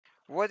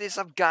What is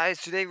up,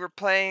 guys? Today we're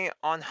playing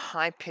on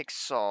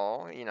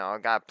Hypixel. You know,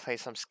 gotta play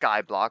some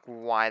Skyblock.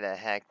 Why the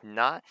heck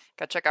not?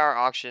 Gotta check our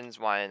auctions.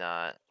 Why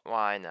not?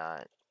 Why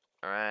not?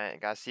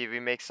 Alright, gotta see if we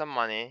make some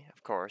money,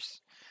 of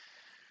course.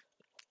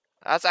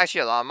 That's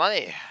actually a lot of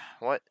money.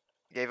 What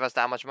gave us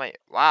that much money?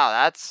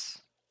 Wow,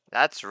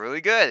 that's really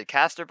good.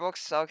 Caster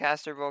books, sell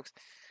caster books.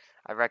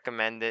 I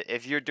recommend it.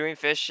 If you're doing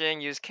fishing,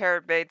 use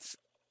carrot baits.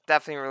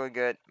 Definitely really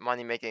good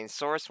money making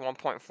source.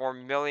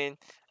 1.4 million.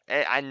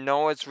 I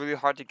know it's really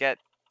hard to get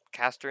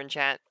caster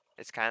enchant.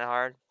 It's kind of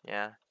hard.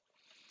 Yeah.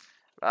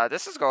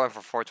 This is going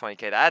for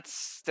 420k. That's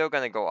still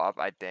gonna go up,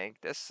 I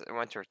think. This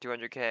went to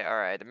 200k. All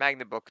right. The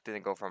magnet book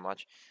didn't go for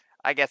much.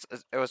 I guess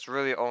it was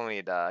really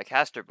only the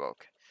caster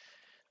book.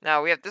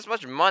 Now we have this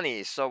much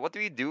money. So what do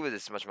we do with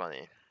this much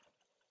money?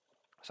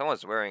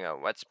 Someone's wearing a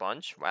wet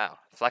sponge. Wow,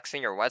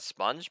 flexing your wet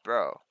sponge,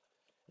 bro.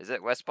 Is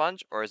it wet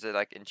sponge or is it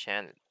like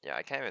enchanted? Yeah,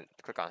 I can't even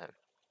click on him.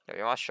 Yo,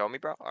 you wanna show me,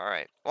 bro?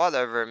 Alright.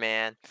 Whatever,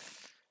 man.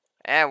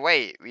 And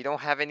wait, we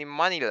don't have any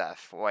money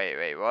left. Wait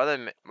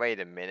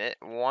a minute.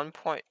 1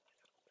 point.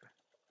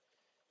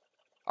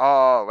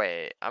 Oh,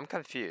 wait. I'm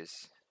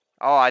confused.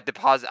 Oh, I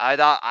deposit.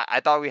 I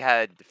thought we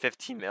had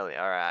 15 million.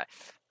 Alright.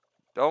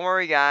 Don't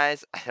worry,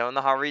 guys. I don't know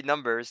how to read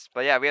numbers.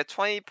 But yeah, we have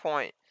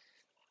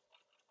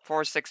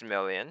 20.46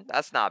 million.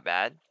 That's not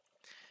bad.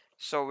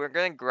 So we're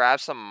gonna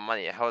grab some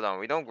money. Hold on.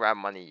 We don't grab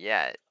money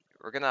yet.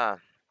 We're gonna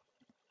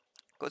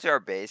go to our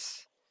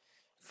base.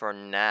 For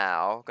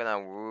now, gonna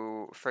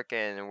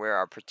freaking wear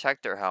our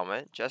protector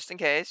helmet just in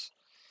case.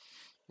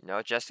 You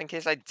know, just in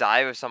case I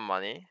die with some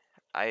money.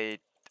 I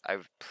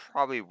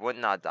probably would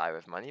not die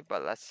with money,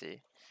 but let's see.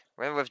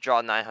 We're gonna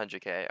withdraw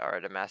 900k.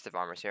 Alright, the massive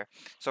armor's here.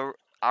 So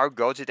our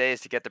goal today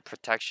is to get the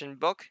protection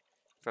book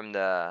from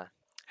the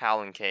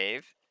Howling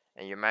Cave.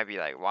 And you might be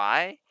like,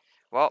 why?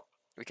 Well,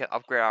 we can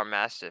upgrade our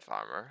massive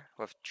armor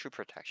with true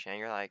protection. And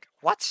you're like,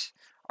 what?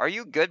 Are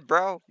you good,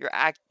 bro?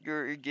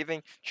 You're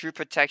giving true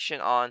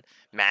protection on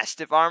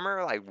mastiff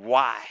armor? Like,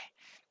 why?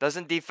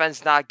 Doesn't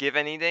defense not give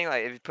anything?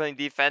 Like, if you're putting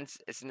defense,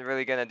 it's not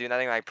really gonna do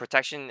nothing. Like,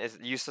 protection is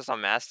useless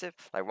on mastiff.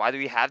 Like, why do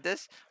we have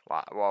this?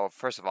 Well,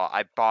 first of all,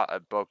 I bought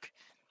a book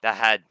that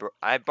had.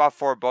 I bought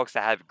 4 books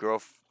that had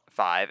growth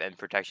 5 and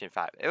protection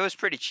 5. It was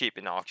pretty cheap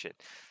in auction.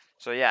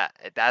 So yeah,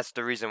 that's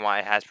the reason why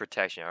it has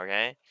protection.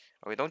 Okay.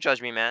 Okay, don't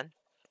judge me, man.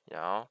 You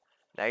know.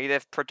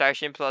 Negative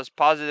protection plus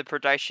positive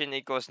protection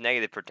equals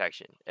negative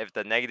protection. If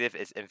the negative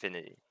is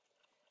infinity.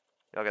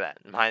 Look at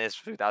that. Minus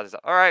 2,000.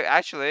 Alright,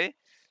 actually,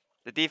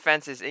 the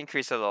defense is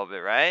increased a little bit,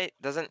 right?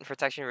 Doesn't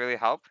protection really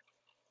help?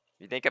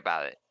 If you think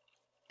about it.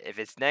 If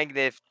it's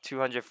negative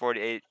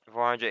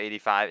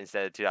 485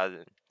 instead of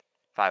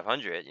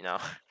 2,500, you know,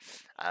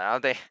 I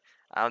don't think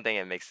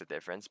it makes a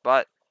difference.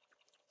 But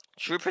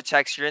true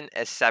protection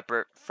is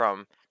separate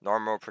from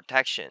normal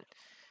protection.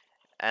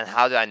 And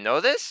how do I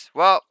know this?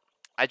 Well,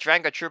 I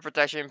drank a true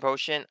protection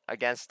potion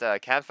against the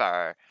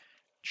campfire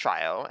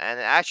trial, and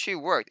it actually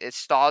worked. It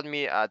stalled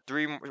me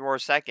 3 more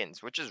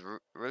seconds, which is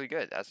really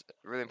good. That's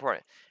really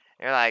important.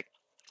 And you're like,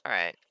 all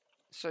right,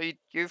 so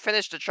you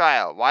finished the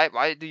trial.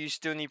 Why do you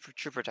still need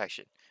true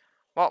protection?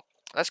 Well,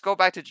 let's go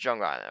back to the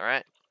jungle island. All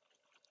right,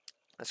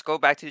 let's go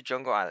back to the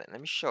jungle island.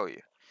 Let me show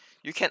you.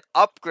 You can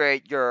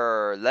upgrade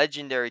your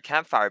legendary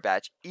campfire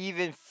badge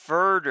even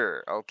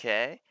further.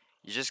 Okay,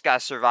 you just gotta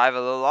survive a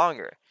little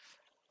longer.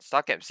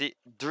 Stuck him. See,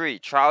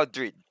 trial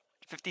 3,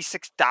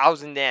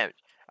 56,000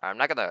 damage. I'm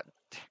not gonna.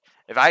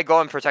 If I go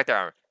and protect their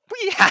armor,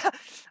 yeah.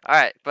 All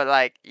right, but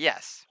like,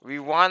 yes, we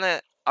want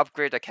to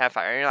upgrade the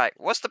campfire. And you're like,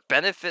 what's the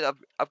benefit of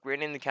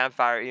upgrading the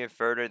campfire even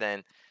further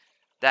than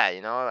that?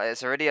 You know,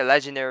 it's already a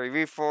legendary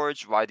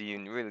reforge. Why do you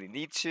really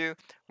need to?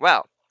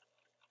 Well,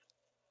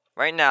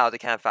 right now the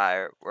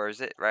campfire, where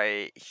is it?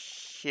 Right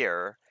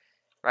here,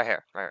 right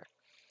here, right here.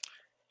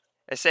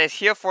 It says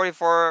heal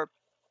 44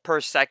 per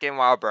second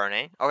while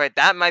burning. Okay,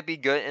 that might be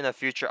good in a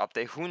future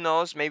update. Who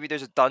knows? Maybe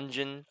there's a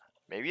dungeon.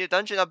 Maybe a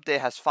dungeon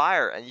update has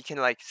fire and you can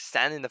like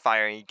stand in the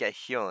fire and you get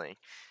healing.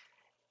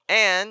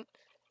 And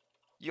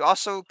you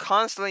also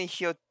constantly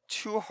heal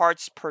 2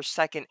 hearts per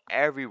second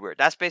everywhere.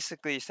 That's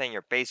basically saying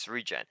your base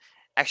regen.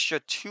 Extra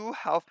 2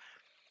 health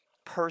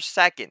per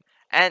second.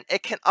 And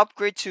it can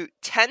upgrade to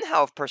 10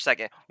 health per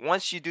second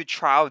once you do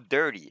trial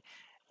 30.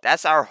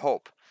 That's our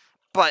hope.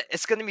 But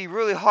it's going to be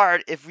really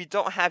hard if we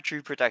don't have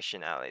true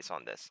protection at least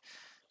on this.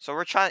 So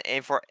we're trying to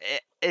aim for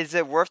it. Is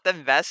it worth the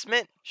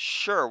investment?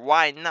 Sure,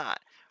 why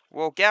not?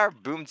 We'll get our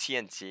Boom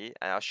TNT,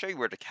 and I'll show you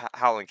where the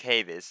Howling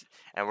Cave is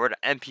and where the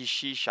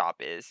NPC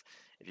shop is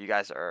if you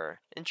guys are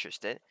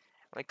interested. It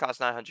only costs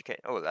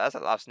 900k. Oh, that's a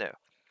lot of snow.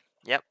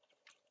 Yep.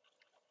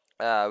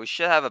 We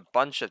should have a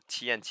bunch of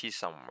TNT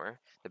somewhere.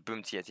 The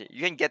Boom TNT.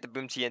 You can get the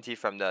Boom TNT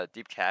from the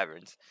Deep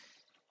Caverns.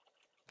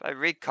 If I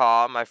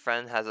recall, my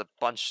friend has a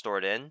bunch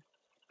stored in.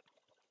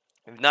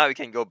 If not, we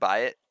can go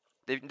buy it.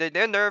 They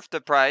nerfed the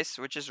price,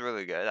 which is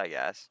really good, I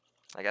guess.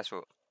 I guess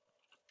we'll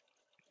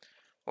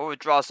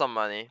withdraw some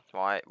money.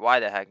 Why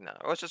the heck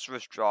not? Let's just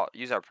withdraw.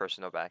 Use our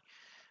personal bag.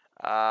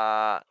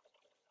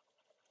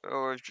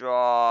 We'll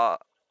withdraw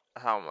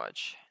how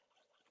much?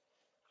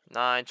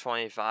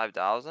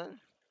 925,000?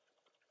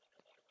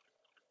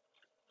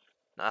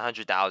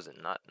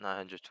 900,000, not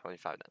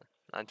 925,000.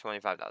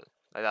 925,000.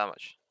 Like that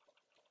much.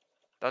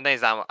 Don't think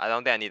it's that much. I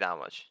don't think I need that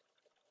much.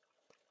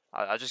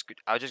 I'll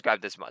just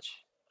grab this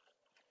much.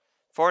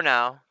 For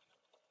now.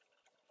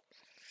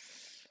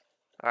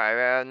 Alright,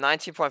 we have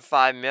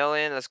 19.5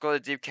 million. Let's go to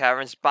Deep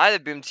Caverns, buy the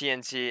Boom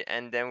TNT,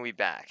 and then we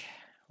back.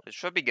 It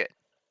should be good.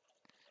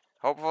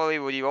 Hopefully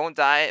we won't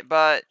die,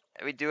 but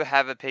we do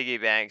have a piggy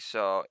bank,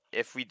 so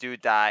if we do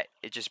die,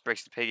 it just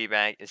breaks the piggy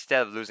bank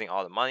instead of losing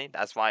all the money.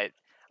 That's why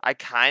I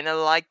kind of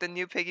like the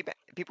new piggy bank.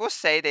 People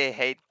say they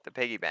hate the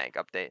piggy bank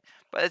update,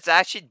 but it's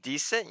actually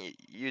decent.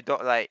 You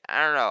don't like,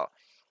 I don't know,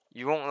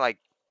 you won't like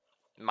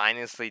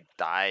mindlessly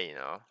die, you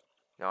know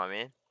what I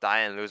mean? Die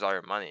and lose all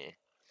your money.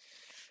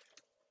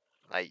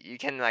 Like you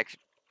can like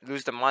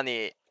lose the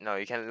money, no,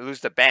 you can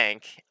lose the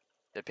bank,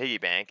 the piggy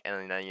bank,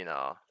 and then you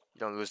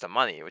don't lose the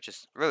money, which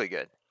is really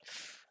good.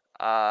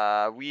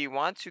 We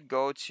want to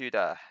go to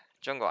the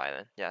jungle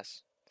island.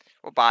 Yes,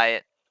 we'll buy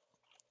it.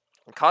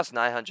 It costs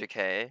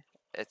 900k.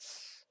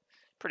 It's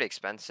pretty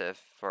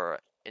expensive for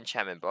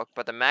enchantment book,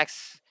 but the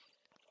max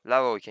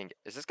level we can get.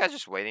 Is this guy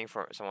just waiting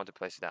for someone to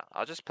place it down?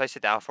 I'll just place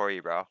it down for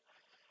you, bro.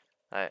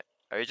 Alright,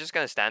 are you just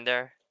gonna stand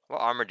there? What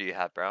armor do you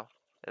have, bro?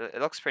 It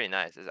looks pretty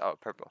nice. Oh,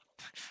 purple.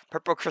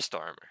 Purple crystal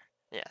armor.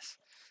 Yes,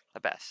 the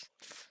best.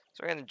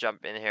 So we're gonna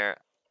jump in here.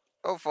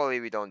 Hopefully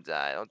we don't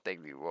die. I don't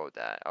think we will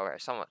die. Okay,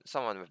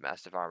 someone with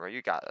massive armor.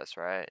 You got us,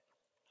 right?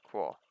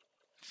 Cool.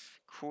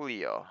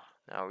 Coolio.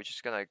 Now we're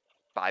just gonna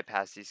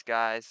bypass these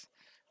guys.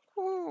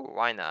 Woo,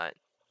 why not?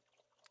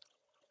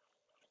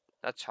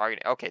 Not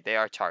targeting. Okay, they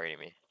are targeting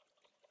me.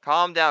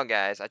 Calm down,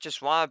 guys. I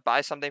just want to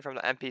buy something from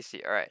the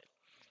NPC. Alright.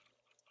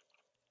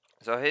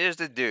 So here's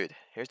the dude.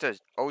 Here's the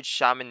old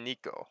shaman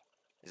Nico.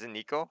 Is it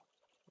Nico?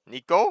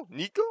 Nico?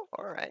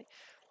 Alright.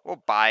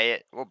 We'll buy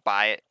it. We'll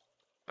buy it.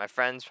 My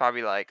friend's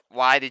probably like,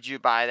 why did you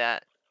buy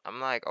that?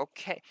 I'm like,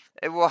 okay.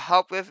 It will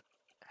help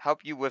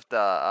you with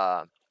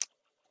the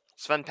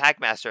Sven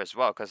Packmaster as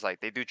well, because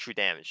like they do true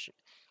damage.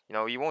 You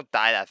know, you won't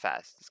die that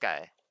fast. This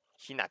guy.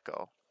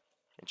 Hinako.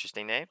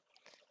 Interesting name.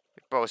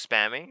 Bow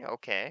spamming.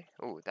 Okay.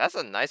 Ooh, that's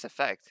a nice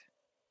effect.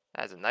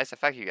 That's a nice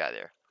effect you got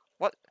there.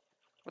 What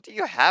do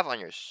you have on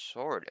your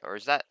sword? Or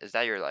is that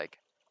your like,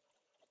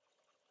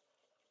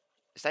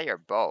 is that your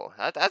bow?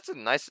 That's a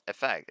nice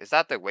effect. Is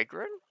that the wig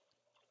rune?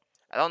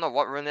 I don't know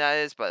what rune that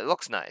is, but it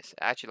looks nice. It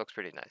actually looks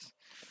pretty nice.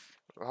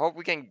 I hope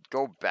we can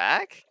go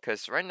back,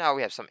 because right now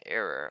we have some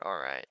error.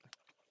 Alright.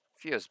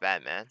 Feels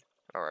bad, man.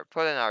 Alright,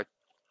 put in our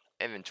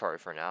inventory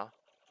for now.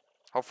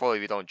 Hopefully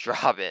we don't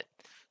drop it.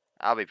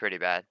 That'll be pretty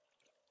bad.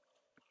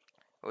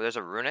 Oh, there's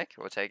a runic.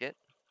 We'll take it.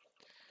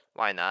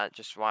 Why not?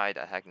 Just why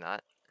the heck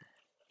not?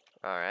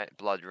 Alright,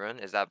 blood rune.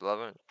 Is that blood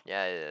rune?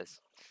 Yeah, it is.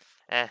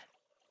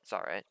 It's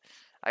alright.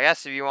 I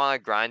guess if you want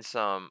to grind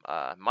some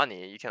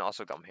money, you can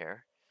also come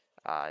here.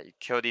 You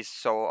kill these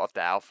soul of the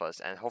alphas,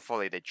 and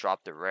hopefully they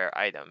drop the rare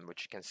item,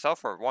 which you can sell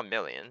for 1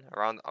 million,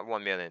 around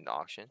 1 million in the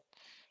auction.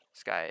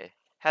 This guy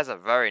has a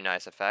very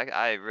nice effect.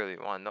 I really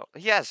want to know.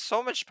 He has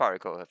so much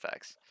particle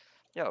effects.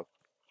 Yo,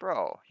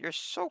 bro, you're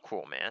so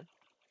cool, man.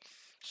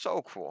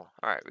 So cool.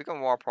 Alright, we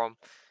can warp home.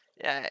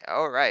 Yeah,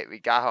 alright, we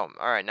got home.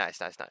 Alright, nice.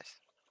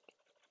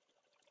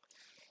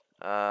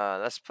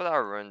 Let's put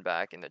our rune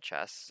back in the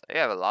chest. We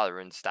have a lot of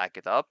runes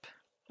stacked up,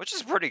 which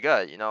is pretty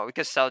good. You know, we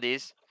could sell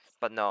these,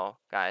 but no,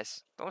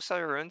 guys, don't sell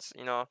your runes.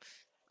 You know,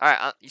 all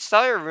right, you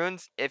sell your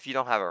runes if you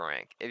don't have a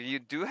rank. If you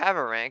do have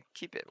a rank,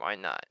 keep it. Why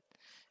not?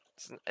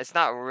 It's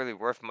not really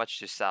worth much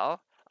to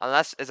sell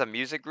unless it's a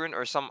music rune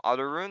or some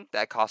other rune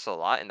that costs a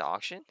lot in the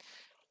auction.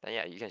 Then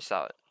yeah, you can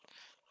sell it.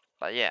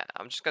 But yeah,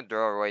 I'm just gonna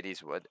throw away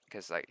these wood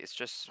because like it's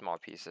just small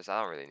pieces.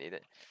 I don't really need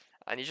it.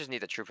 And you just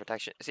need the true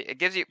protection. See, it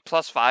gives you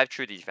 +5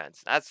 true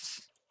defense.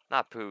 That's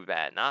not too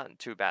bad. Not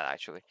too bad,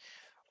 actually.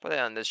 Put it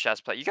on this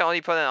chest plate. You can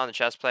only put it on the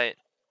chest plate.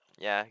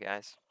 Yeah,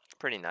 guys.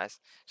 Pretty nice.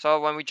 So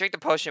when we drink the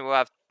potion, we'll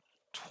have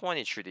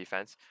 20 true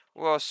defense.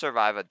 We'll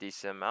survive a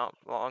decent amount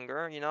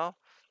longer, you know?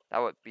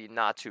 That would be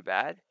not too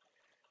bad.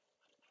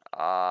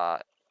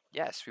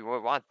 Yes, we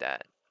would want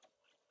that.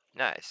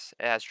 Nice.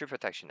 It has true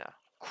protection now.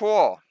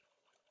 Cool.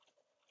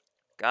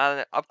 Got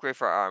an upgrade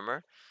for our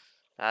armor.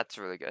 That's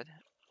really good.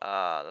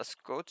 Let's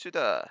go to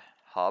the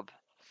hub.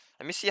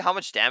 Let me see how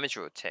much damage it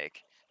would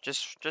take.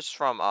 Just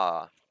from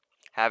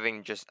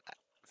having just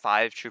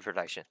 5 true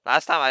protection.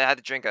 Last time I had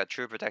to drink a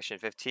true protection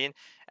 15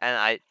 and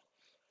I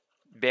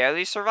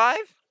barely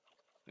survived.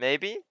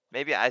 Maybe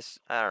I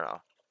don't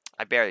know.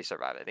 I barely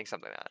survived. I think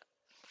something like that.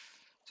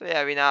 So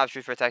yeah, we now have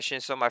true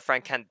protection, so my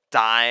friend can't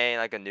die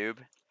like a noob.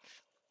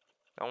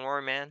 Don't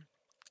worry, man.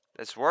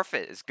 It's worth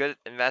it. It's good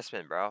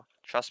investment, bro.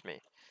 Trust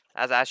me.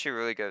 That's actually a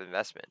really good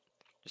investment.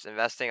 Just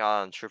investing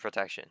on true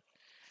protection.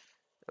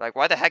 Like,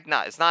 why the heck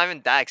not? It's not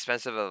even that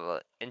expensive of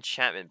an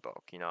enchantment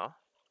book, you know?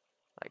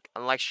 Like,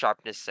 unlike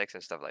Sharpness 6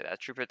 and stuff like that.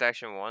 True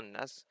Protection 1,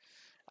 that's...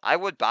 I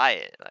would buy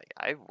it. Like,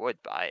 I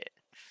would buy it.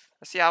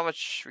 Let's see how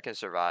much we can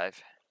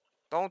survive.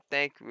 Don't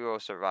think we will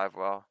survive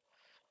well.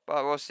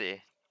 But we'll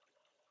see.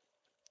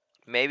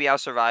 Maybe I'll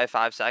survive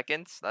 5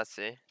 seconds. Let's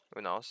see.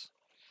 Who knows?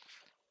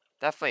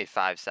 Definitely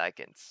 5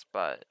 seconds,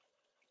 but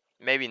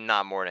maybe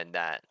not more than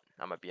that.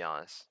 I'm gonna be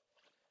honest.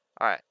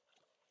 All right.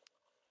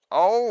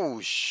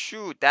 Oh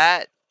shoot,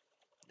 that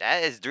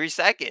is 3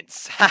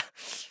 seconds.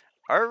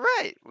 All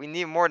right, we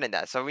need more than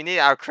that. So we need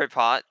our crit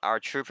pot, our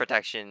true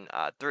protection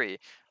 3.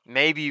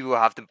 Maybe we'll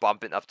have to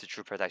bump it up to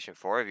true protection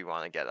 4 if you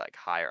want to get like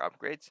higher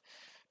upgrades.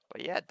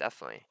 But yeah,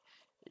 definitely.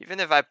 Even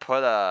if I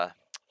put a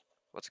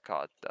what's it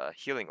called, the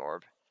healing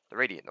orb, the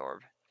radiant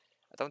orb,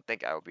 I don't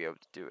think I will be able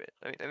to do it.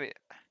 Let me.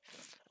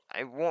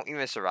 I won't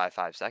even survive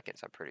 5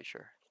 seconds. I'm pretty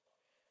sure.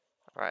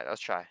 All right,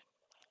 let's try.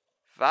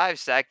 5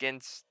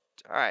 seconds.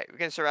 All right, we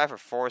can survive for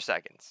 4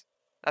 seconds.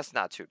 That's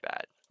not too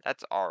bad.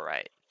 That's all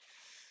right.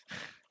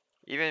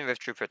 Even with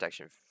true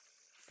protection,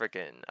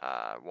 freaking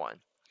 1.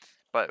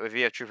 But if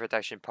we have true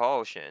protection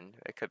potion,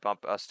 it could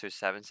bump us to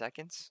 7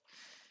 seconds.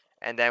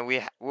 And then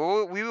we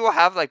will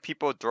have like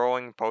people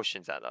throwing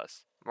potions at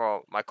us.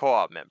 Well, my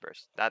co-op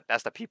members.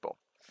 That's the people.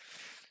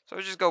 So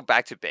we'll just go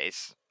back to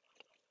base.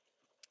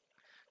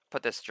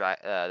 Put this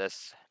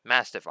this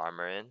mastiff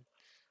armor in.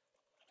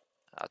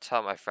 I'll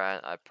tell my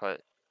friend I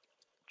put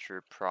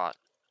true prot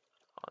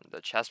on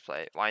the chest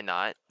plate. Why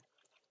not?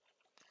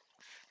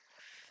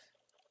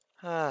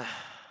 He'll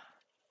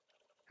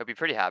be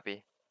pretty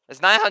happy. It's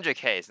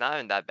 900k. It's not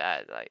even that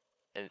bad. Like,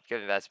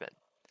 good investment.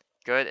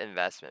 Good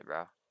investment,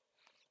 bro.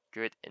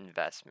 Good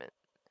investment.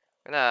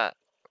 We're gonna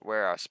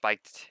wear our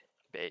spiked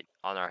bait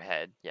on our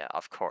head. Yeah,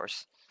 of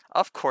course.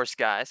 Of course,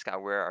 guys.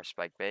 Gotta wear our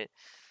spike bait.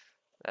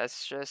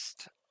 Let's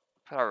just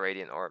put our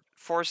radiant orb.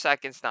 4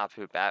 seconds, not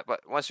too bad.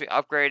 But once we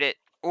upgrade it,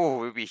 ooh,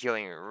 we'll be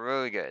healing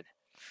really good.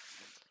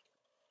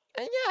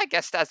 And yeah, I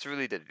guess that's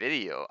really the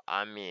video.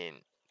 I mean,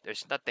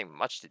 there's nothing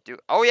much to do.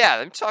 Oh yeah,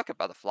 let me talk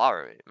about the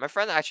flower. My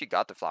friend actually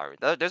got the flower.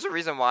 There's a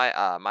reason why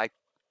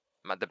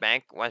the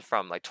bank went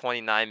from like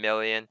 29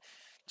 million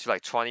to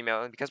like 20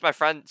 million because my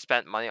friend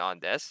spent money on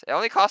this. It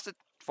only costed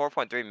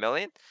 4.3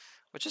 million,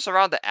 which is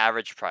around the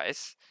average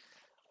price.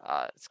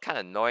 It's kind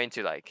of annoying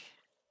to like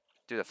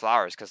do the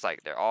flowers because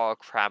like they're all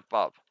cramped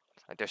up.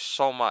 Like there's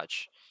so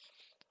much.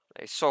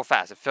 Like so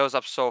fast. It fills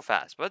up so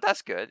fast. But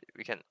that's good.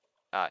 We can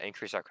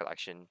increase our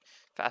collection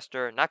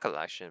faster. Not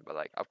collection, but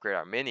like upgrade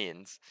our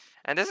minions.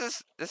 And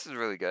this is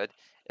really good.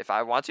 If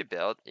I want to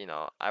build, you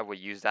know, I would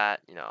use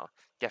that, you know,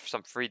 get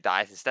some free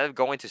dyes instead of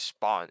going to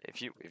spawn.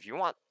 If you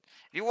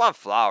want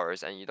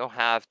flowers and you don't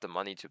have the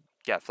money to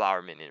get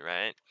flower minion,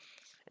 right?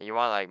 And you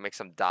want to like make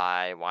some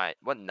dye, why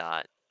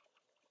whatnot,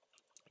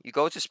 you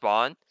go to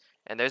spawn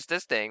and there's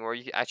this thing where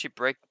you can actually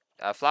break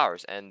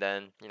flowers and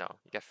then you know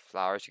you get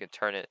flowers, you can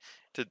turn it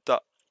to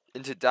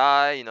into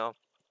dye, you know,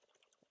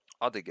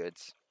 all the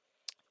goods.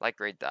 Like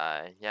great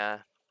dye, yeah,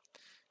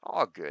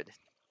 all good,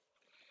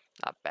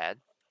 not bad.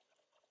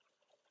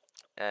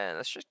 And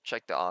let's just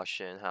check the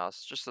auction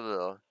house just a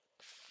little.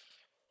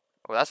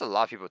 Oh, that's a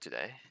lot of people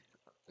today.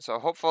 So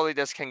hopefully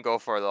this can go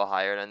for a little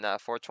higher than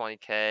that.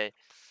 420k.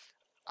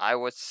 I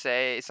would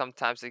say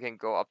sometimes it can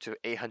go up to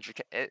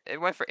 800k.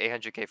 It went for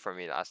 800k for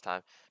me last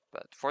time,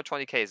 but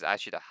 420k is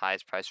actually the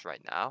highest price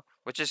right now,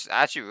 which is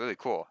actually really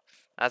cool.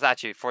 That's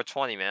actually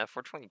 420, man.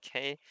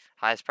 420k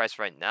highest price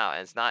right now,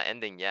 and it's not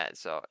ending yet,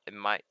 so it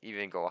might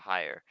even go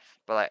higher.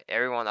 But like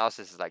everyone else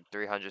is like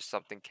 300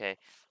 something k.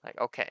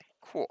 Like okay,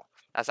 cool.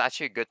 That's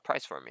actually a good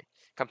price for me.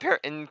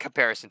 In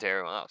comparison to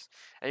everyone else.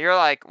 And you're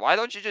like, why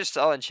don't you just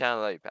sell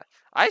enchanted lily pads?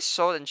 I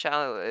sold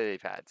enchanted lily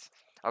pads.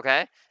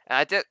 Okay? And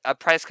I did a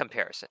price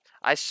comparison.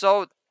 I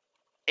sold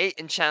 8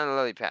 enchanted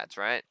lily pads,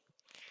 right?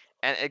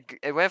 And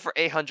it went for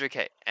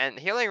 800k. And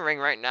healing ring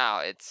right now,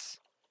 it's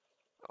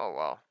oh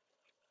well,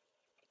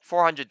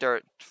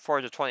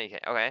 420k.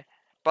 Okay,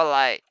 but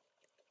like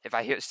if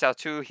I sell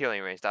 2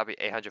 healing rings, that'll be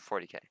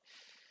 840k.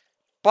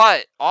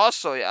 But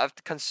also, you have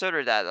to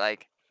consider that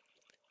like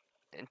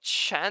 8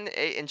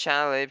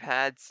 enchanted lily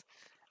pads.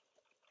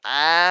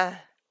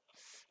 Ah.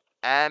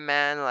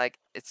 Man, like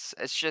it's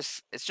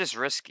just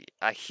risky.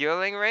 A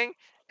healing ring,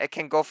 it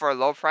can go for a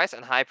low price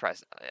and high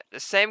price. The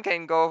same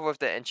can go with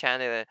the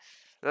enchanted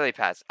lily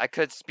pads. I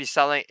could be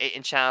selling 8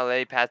 enchanted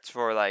lily pads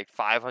for like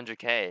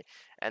 500k,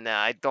 and then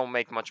I don't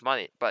make much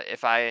money. But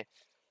if I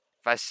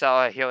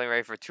sell a healing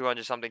ring for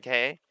 200 something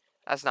k,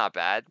 that's not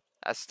bad.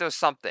 That's still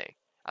something.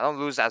 I don't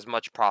lose as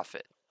much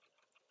profit.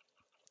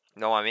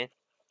 You know what I mean?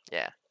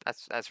 Yeah,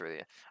 that's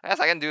really. I guess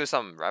I can do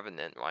some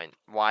Revenant.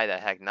 Why the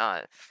heck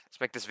not? Let's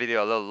make this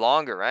video a little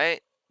longer,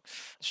 right?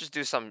 Let's just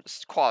do some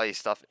quality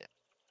stuff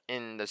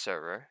in the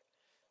server.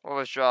 We'll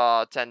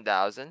withdraw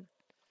 10,000.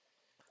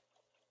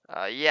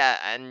 Yeah,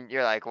 and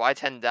you're like, why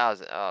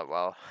 10,000? Oh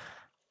well,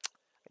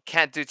 I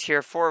can't do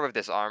tier 4 with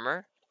this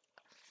armor.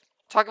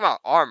 Talking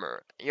about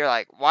armor, you're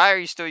like, why are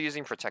you still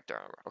using protector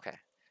armor? Okay,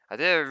 I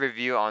did a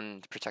review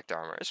on protector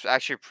armor. It's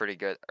actually pretty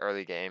good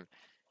early game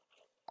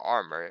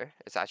armor.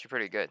 It's actually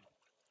pretty good.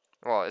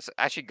 Well, it's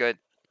actually good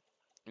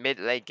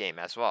mid-late game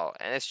as well,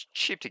 and it's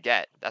cheap to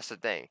get. That's the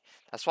thing.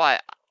 That's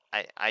why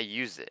I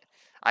use it.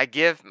 I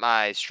give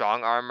my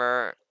strong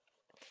armor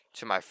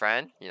to my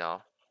friend. You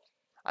know,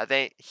 I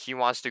think he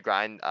wants to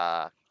grind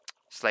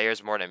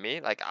Slayers more than me.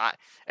 Like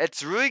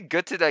it's really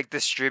good to like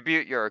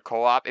distribute your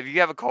co-op. If you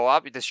have a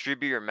co-op, you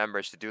distribute your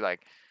members to do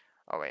like.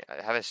 Oh wait,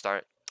 I haven't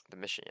started the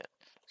mission yet.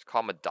 It's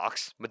called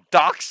Madox.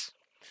 Madox.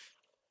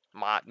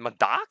 My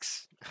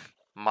docs.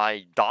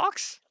 My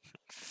docs.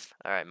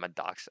 All right, my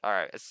docs. All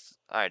right,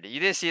 all right. You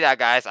didn't see that,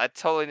 guys. I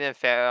totally didn't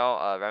fail.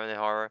 Remnant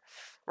horror.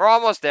 We're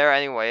almost there,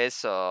 anyways.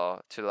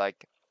 So to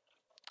like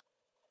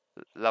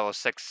level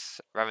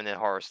 6 Remnant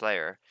horror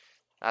slayer.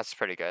 That's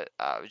pretty good.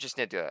 We just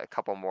need to do a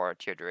couple more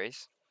tier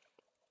 3s.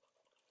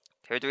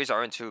 Tier 3s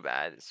aren't too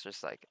bad. It's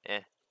just like,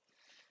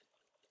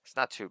 It's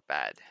not too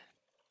bad.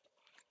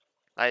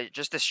 Like,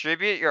 just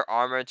distribute your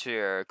armor to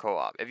your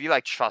co-op. If you,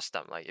 like, trust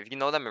them. Like, if you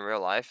know them in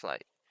real life,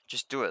 like,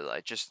 just do it.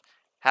 Like, just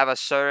have a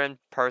certain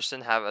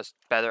person have a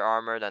better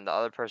armor than the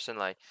other person.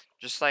 Like,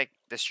 just, like,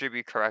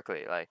 distribute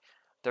correctly. Like,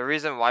 the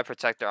reason why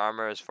protector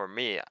armor is for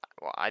me,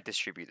 well, I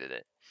distributed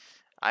it.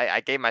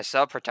 I gave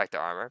myself protector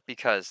armor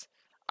because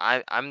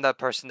I'm the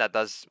person that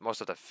does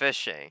most of the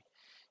fishing,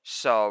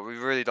 so we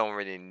really don't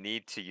really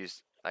need to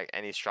use like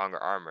any stronger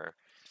armor.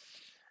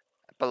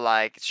 But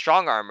like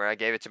strong armor, I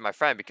gave it to my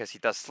friend because he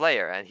does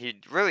Slayer and he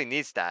really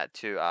needs that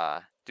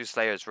to do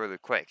Slayers really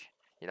quick.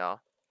 You know,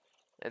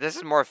 and this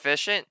is more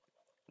efficient.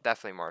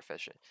 Definitely more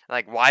efficient.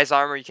 Like wise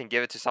armor, you can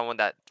give it to someone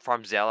that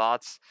farms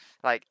zealots.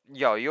 Like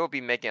yo, you'll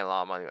be making a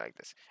lot of money like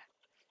this.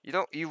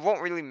 You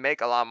won't really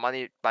make a lot of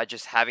money by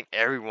just having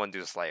everyone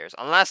do Slayers.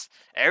 Unless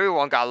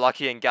everyone got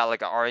lucky and got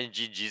like an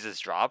RNG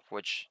Jesus drop,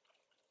 which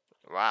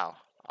wow.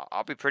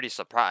 I'll be pretty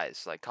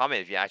surprised. Like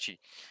comment if you actually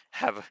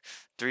have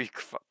 3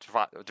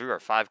 or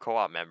 5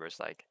 co-op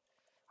members, like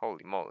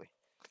holy moly.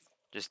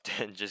 Just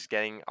just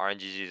getting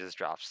RNG Jesus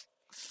drops.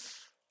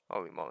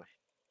 Holy moly.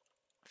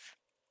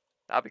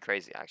 That'd be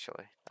crazy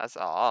actually. That's a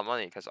lot of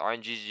money because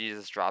RNG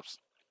Jesus drops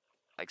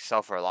like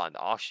sell for a lot in the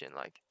auction,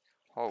 like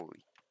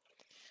holy.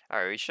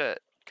 Alright, we should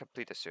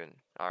complete this soon.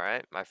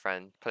 Alright, my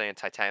friend putting a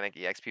Titanic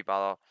EXP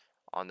bottle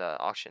on the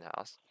auction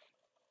house.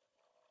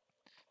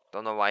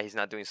 Don't know why he's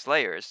not doing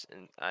Slayers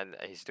and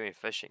he's doing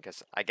fishing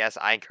because I guess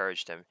I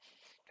encouraged him.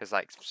 Because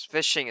like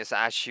fishing is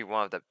actually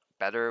one of the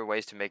better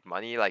ways to make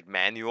money, like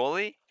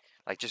manually.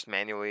 Like just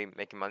manually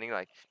making money.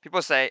 Like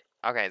people say,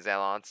 okay,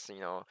 Zealots,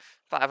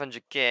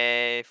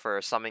 500k for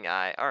summoning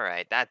eye.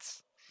 Alright,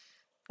 that's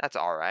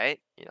alright.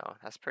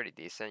 That's pretty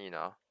decent,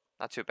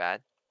 not too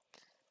bad.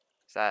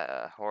 Is that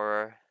a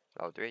horror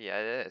level 3? Yeah,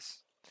 it is.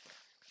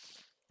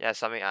 Yeah,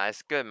 summoning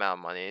eyes, good amount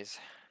of monies.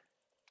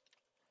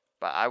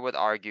 But I would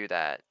argue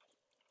that.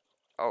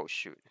 Oh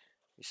shoot,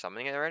 he's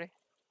summoning it already.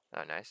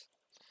 Oh, nice.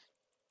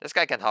 This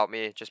guy can help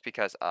me just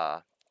because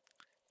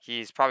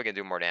he's probably gonna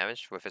do more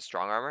damage with his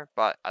strong armor.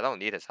 But I don't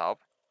need his help.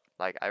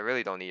 Like I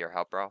really don't need your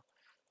help, bro.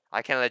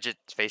 I can legit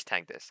face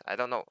tank this. I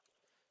don't know.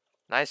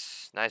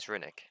 Nice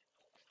runic.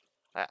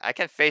 I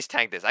can face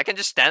tank this. I can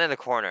just stand in the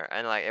corner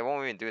and like it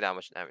won't even do that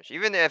much damage.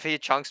 Even if he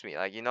chunks me,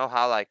 like you know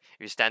how like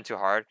if you stand too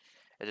hard,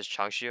 it just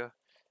chunks you.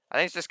 I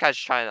think this guy's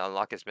trying to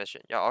unlock his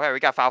mission. Yo, okay, we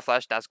got foul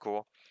flesh. That's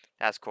cool.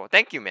 That's cool.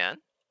 Thank you, man.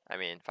 I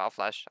mean, foul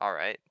flesh. All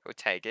right, we'll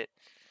take it.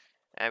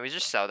 And we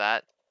just sell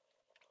that.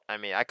 I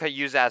mean, I could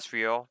use that as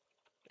fuel.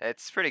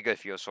 It's pretty good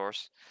fuel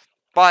source,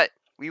 but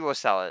we will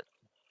sell it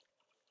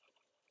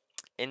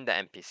in the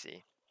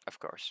NPC, of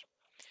course.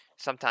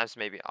 Sometimes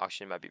maybe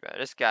auction might be better.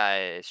 This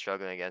guy is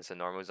struggling against a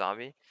normal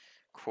zombie.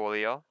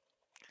 Coolio.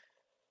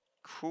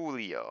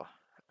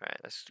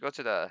 Alright, let's go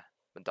to the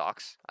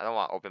docks. I don't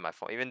want to open my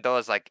phone. Even though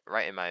it's like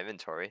right in my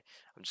inventory.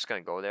 I'm just gonna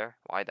go there.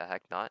 Why the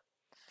heck not?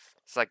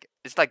 It's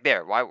like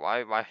there. Why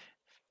wouldn't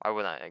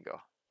I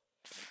go?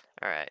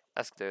 Alright,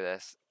 let's do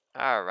this.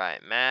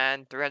 Alright,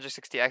 man.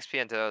 360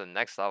 XP until the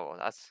next level.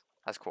 That's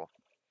cool.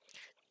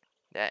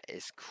 That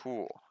is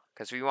cool.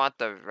 Because we want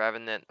the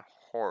Revenant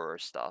horror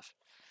stuff.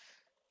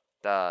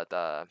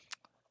 The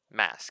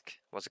mask.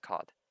 What's it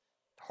called?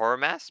 Horror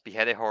mask?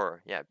 Beheaded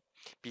horror. Yeah.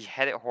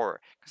 Beheaded horror.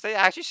 Because they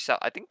actually sell.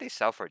 I think they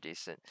sell for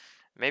decent.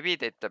 Maybe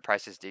the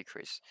prices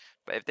decrease.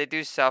 But if they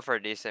do sell for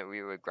decent,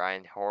 we would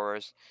grind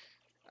horrors.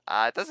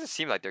 It doesn't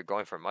seem like they're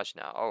going for much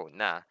now. Oh,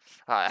 nah.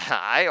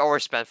 I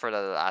overspent for the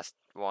last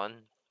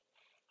one.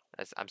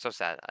 I'm so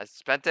sad. I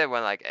spent it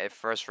when like it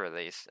first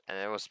released, and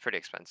it was pretty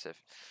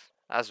expensive.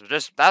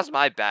 That's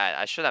my bad.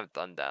 I should have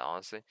done that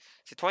honestly.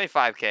 See,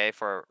 25k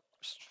for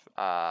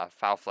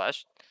foul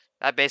flesh.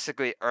 That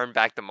basically earned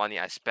back the money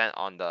I spent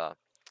on the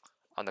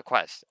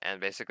quest,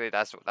 and basically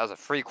that was a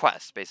free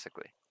quest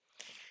basically.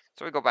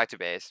 So we go back to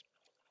base.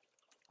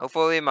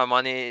 Hopefully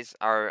my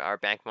our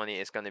bank money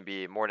is going to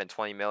be more than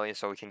 20 million,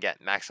 so we can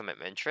get maximum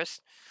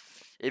interest.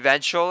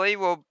 Eventually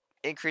we'll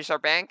increase our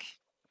bank.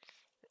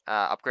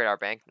 Upgrade our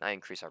bank, not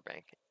increase our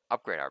bank.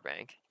 Upgrade our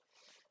bank,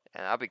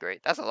 and that'll be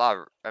great. That's a lot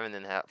of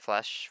Remnant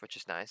flesh, which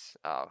is nice.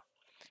 Oh,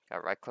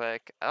 got right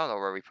click. I don't know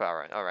where we put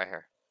our. Oh, right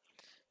here.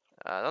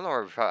 I don't know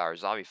where we put our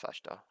zombie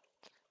flesh though.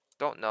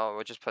 Don't know.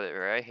 We'll just put it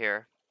right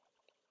here.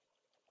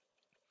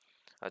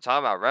 I'm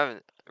talking about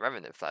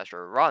Revenant flesh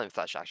or rotten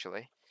flesh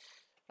actually.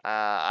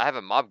 I have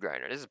a mob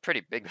grinder. This is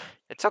pretty big.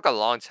 It took a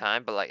long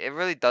time, but like it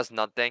really does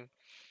nothing.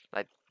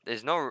 Like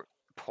there's no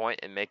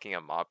point in making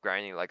a mob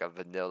grinding like a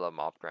vanilla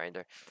mob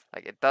grinder.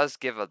 Like it does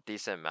give a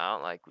decent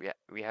amount. Like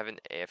we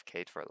haven't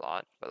AFK'd for a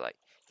lot, but like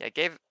yeah,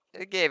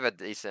 it gave a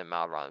decent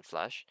amount of rotten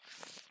flesh.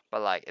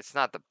 But like it's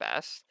not the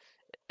best.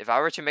 If I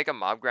were to make a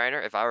mob grinder,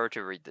 if I were to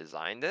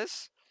redesign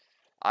this,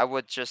 I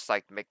would just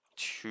like make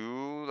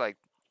two like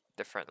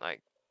different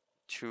like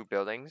two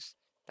buildings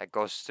that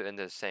goes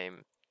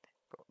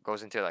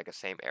into like a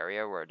same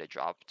area where they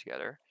drop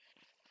together,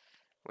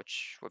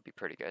 which would be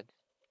pretty good.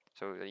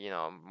 So you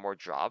know, more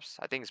drops.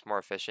 I think it's more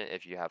efficient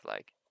if you have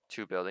like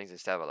two buildings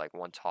instead of like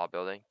one tall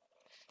building.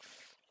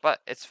 But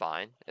it's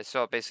fine. It's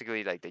so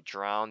basically like they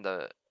drown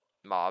the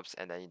mobs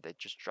and then they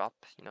just drop.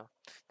 You know,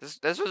 this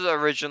was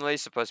originally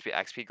supposed to be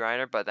XP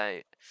grinder, but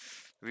then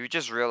we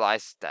just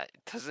realized that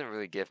it doesn't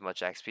really give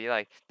much XP.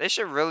 Like they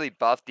should really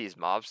buff these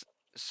mobs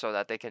so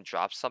that they can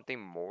drop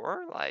something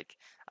more. Like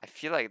I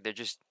feel like they're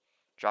just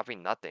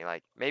dropping nothing.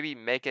 Like maybe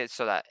make it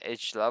so that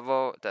each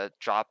level the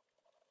drop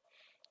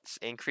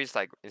increase.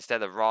 Like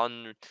instead of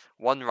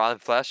one rotten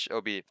flesh,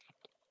 it'll be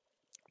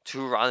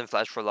two rotten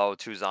flesh for level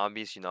 2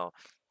 zombies. You know,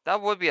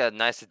 that would be a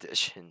nice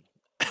addition.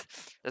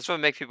 This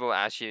would make people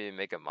actually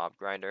make a mob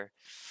grinder.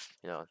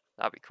 You know,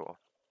 that'd be cool.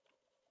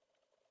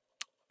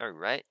 All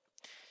right.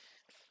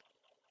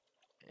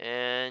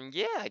 And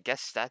yeah, I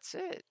guess that's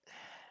it.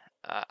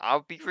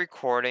 I'll be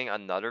recording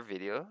another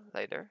video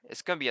later.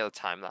 It's gonna be a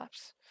time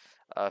lapse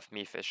of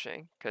me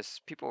fishing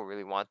because people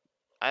really want.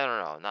 I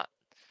don't know,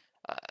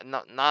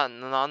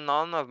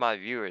 none of my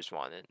viewers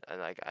want it,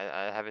 and like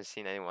I haven't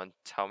seen anyone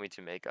tell me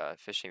to make a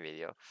fishing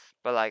video.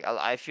 But like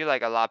I feel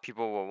like a lot of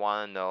people will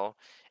want to know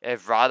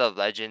if Rod of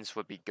Legends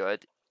would be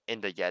good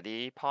in the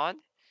Yeti pond.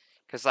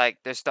 Cause like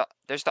there's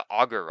the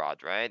auger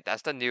rod, right?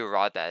 That's the new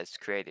rod that is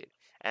created,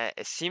 and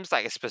it seems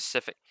like it's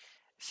specific.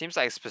 Seems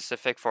like it's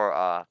specific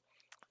for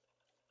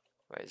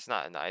wait, it's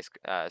not in the ice.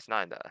 It's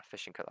not in the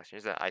fishing collection.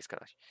 It's in the ice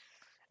collection.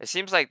 It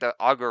seems like the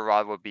auger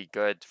rod would be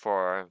good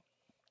for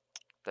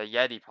the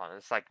Yeti pond.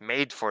 It's like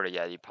made for the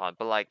Yeti pond.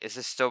 But like, is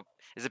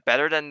it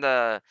better than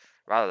the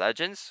Rod of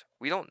Legends?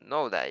 We don't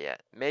know that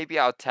yet. Maybe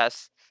I'll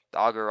test the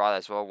auger rod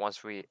as well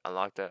once we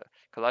unlock the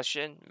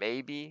collection.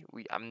 Maybe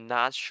I'm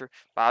not sure.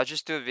 But I'll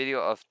just do a video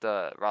of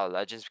the Rod of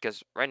Legends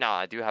because right now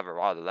I do have a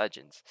Rod of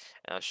Legends,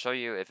 and I'll show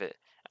you if it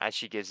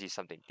actually gives you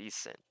something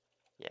decent.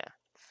 Yeah.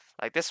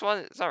 Like this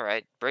one is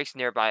alright. Breaks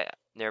nearby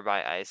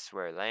ice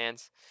where it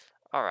lands.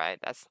 Alright,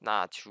 that's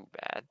not too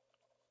bad.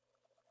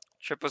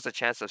 Triples the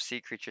chance of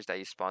sea creatures that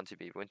you spawn to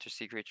be winter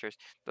sea creatures.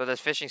 Though the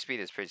fishing speed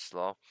is pretty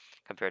slow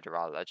compared to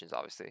Raw Legends,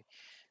 obviously.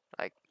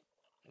 Like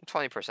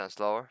 20%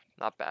 slower,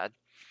 not bad.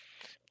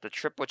 The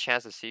triple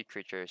chance of sea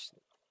creatures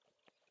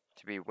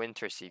to be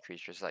winter sea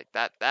creatures, like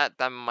that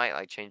might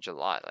like change a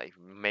lot. Like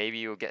maybe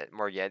you'll get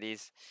more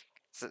Yetis.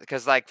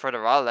 Because like for the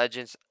Raw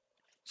Legends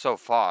so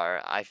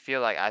far, I feel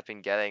like I've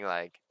been getting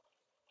like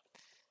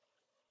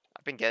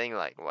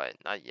what?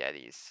 Not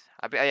Yetis.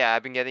 I've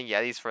been getting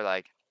Yetis for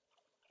like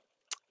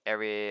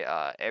every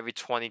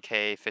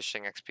 20k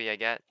fishing XP I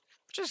get,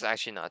 which is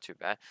actually not too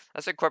bad.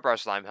 Let's equip our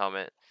slime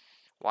helmet.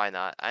 Why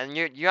not? And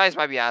you guys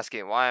might be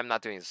asking why I'm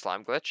not doing the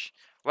slime glitch.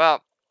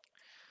 Well,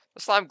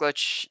 the slime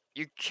glitch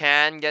you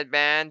can get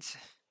banned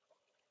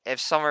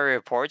if someone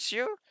reports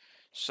you,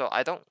 so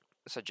I don't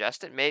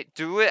suggest it.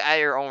 Do it at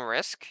your own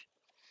risk.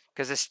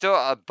 Because it's still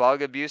a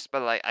bug abuse,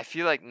 but like I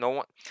feel like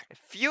I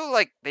feel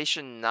like they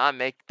should not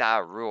make that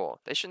a rule.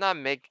 They should not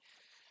make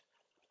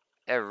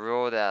a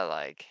rule that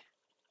like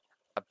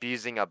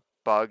abusing a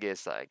bug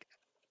is like,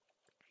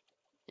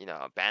 you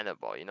know,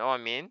 bannable. You know what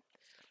I mean?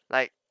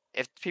 Like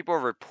if people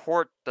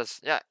report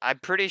this, yeah, I'm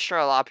pretty sure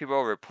a lot of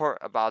people report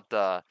about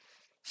the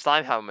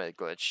slime helmet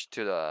glitch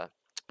to the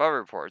bug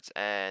reports,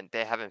 and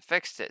they haven't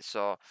fixed it.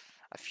 So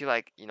I feel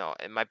like, you know,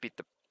 it might be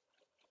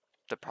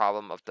the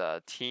problem of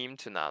the team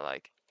to not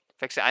like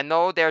fix it. I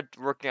know they're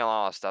working on a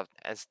lot of stuff,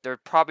 and they're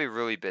probably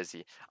really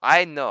busy.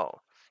 I know,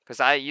 because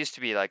I used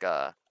to be like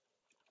a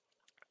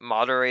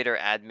moderator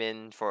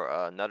admin for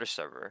another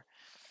server.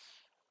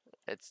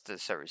 The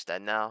server's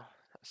dead now,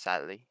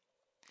 sadly,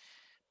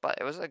 but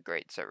it was a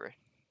great server.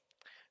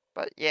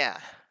 But yeah,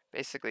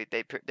 basically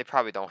they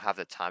probably don't have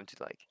the time to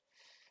like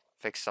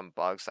fix some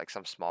bugs, like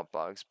some small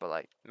bugs, but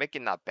like make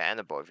it not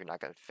bannable if you're not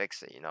gonna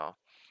fix it. You know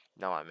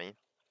what I mean?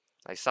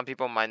 Like some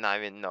people might not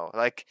even know.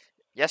 Like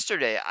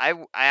yesterday, I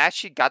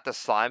actually got the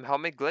slime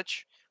helmet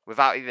glitch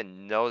without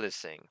even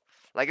noticing.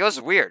 Like it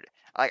was weird.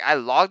 Like I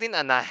logged in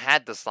and I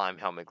had the slime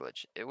helmet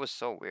glitch. It was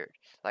so weird.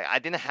 Like I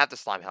didn't have the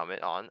slime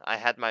helmet on. I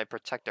had my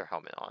protector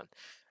helmet on.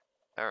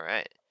 All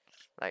right.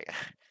 Like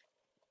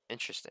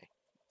interesting.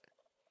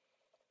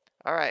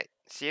 All right.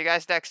 See you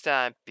guys next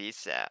time.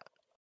 Peace out.